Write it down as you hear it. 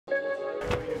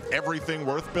Everything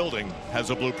worth building has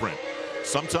a blueprint.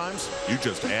 Sometimes you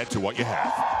just add to what you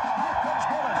have.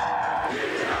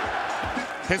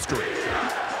 History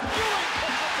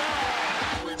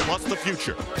plus the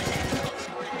future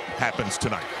happens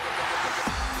tonight.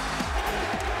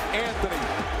 Anthony,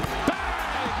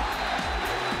 bang!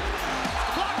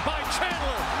 Blocked by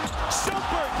Chandler.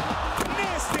 Super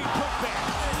nasty putback.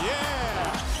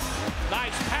 Yeah.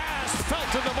 Nice pass, fell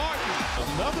to the Martin.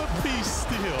 Another piece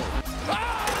steal. Oh,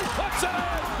 puts it in.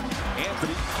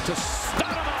 Anthony to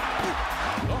start him up.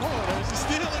 Oh, there's a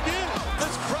steal again.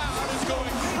 This crowd is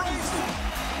going crazy.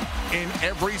 In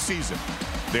every season,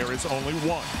 there is only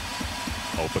one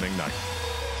opening night.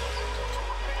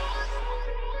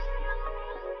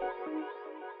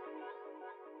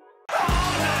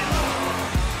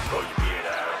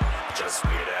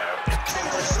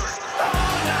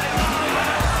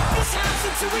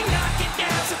 So we knock it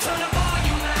down, so turn the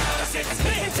volume loud. It's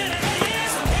spin to the head,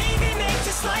 so baby, make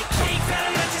just like cake.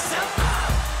 Better let yourself go,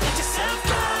 let yourself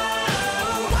go.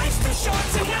 Life's too short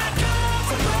to not go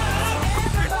for broke.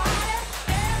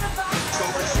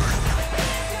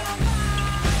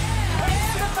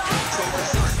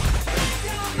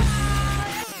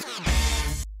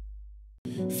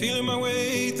 Everybody. Feeling my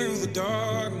way through the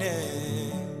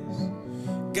darkness,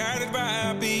 guided by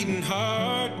a beating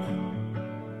heart.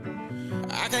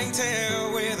 I can't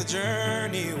tell where the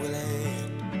journey will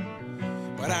end,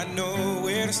 but I know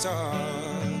where to start.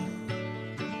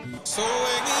 So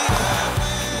wake me up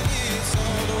when it's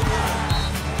all over,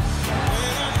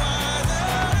 when I'm wiser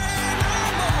and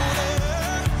I'm older.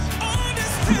 All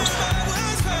this time I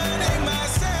was finding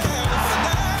myself, and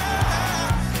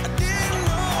I didn't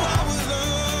know I was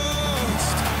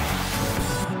lost.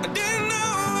 I didn't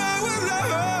know I was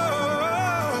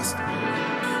lost. I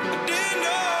didn't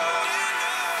know.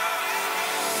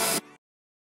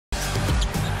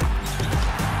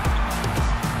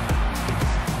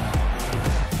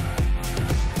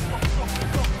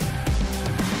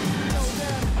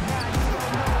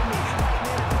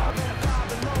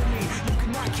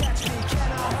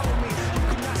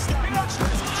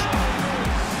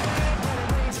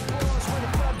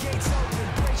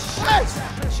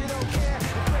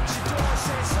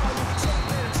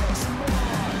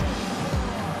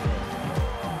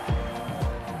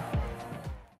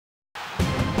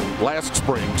 Last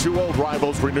spring, two old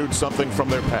rivals renewed something from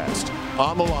their past.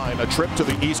 On the line, a trip to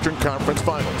the Eastern Conference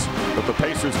Finals. But the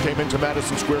Pacers came into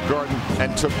Madison Square Garden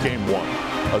and took game one.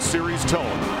 A series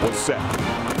tone was set.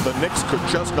 The Knicks could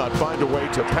just not find a way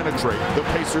to penetrate the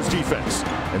Pacers' defense,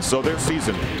 and so their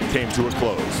season came to a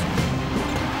close.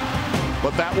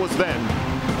 But that was then,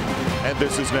 and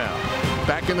this is now.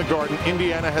 Back in the Garden,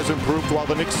 Indiana has improved while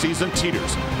the Knicks' season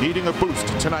teeters, needing a boost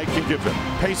tonight can give them.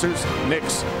 Pacers,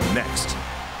 Knicks, next.